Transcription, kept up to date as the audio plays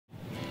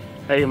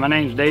Hey, my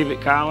name's David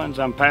Collins.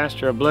 I'm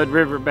pastor of Blood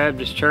River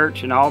Baptist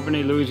Church in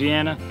Albany,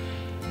 Louisiana.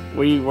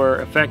 We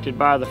were affected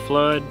by the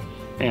flood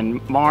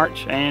in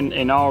March and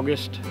in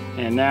August,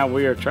 and now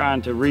we are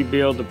trying to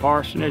rebuild the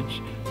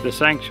parsonage, the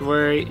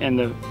sanctuary, and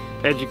the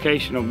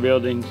educational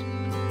buildings.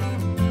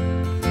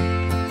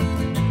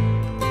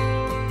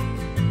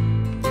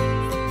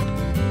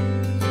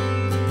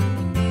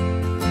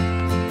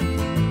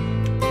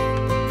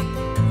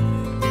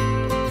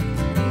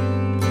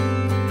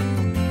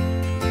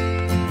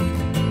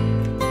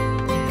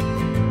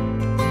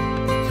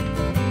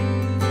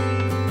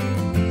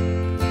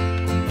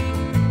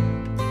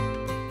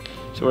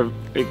 So we're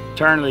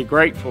eternally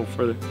grateful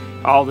for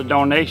all the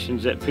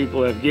donations that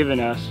people have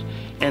given us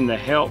and the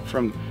help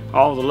from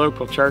all the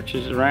local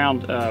churches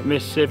around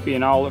Mississippi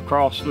and all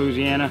across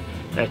Louisiana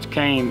that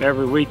came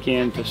every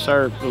weekend to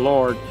serve the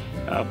Lord,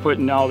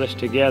 putting all this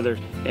together.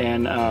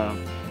 And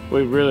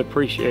we really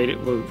appreciate it.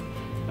 We'll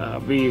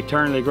be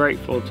eternally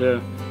grateful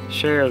to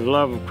share the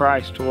love of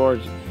Christ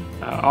towards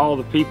all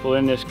the people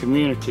in this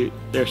community.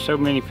 There's so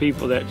many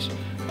people that's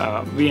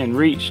being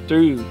reached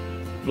through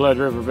Blood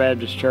River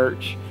Baptist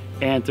Church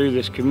and through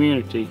this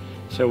community.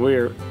 So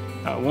we're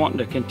wanting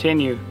to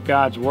continue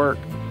God's work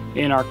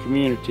in our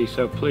community.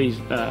 So please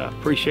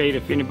appreciate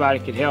if anybody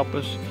could help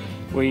us.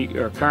 We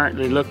are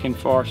currently looking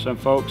for some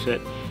folks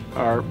that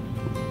are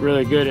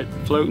really good at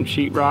floating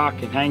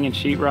sheetrock and hanging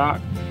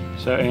sheetrock,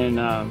 so, and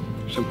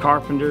some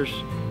carpenters.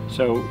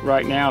 So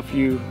right now, if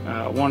you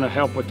want to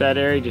help with that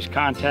area, just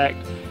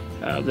contact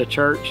the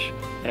church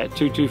at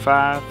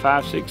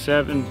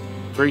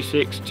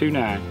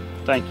 225-567-3629.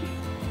 Thank you.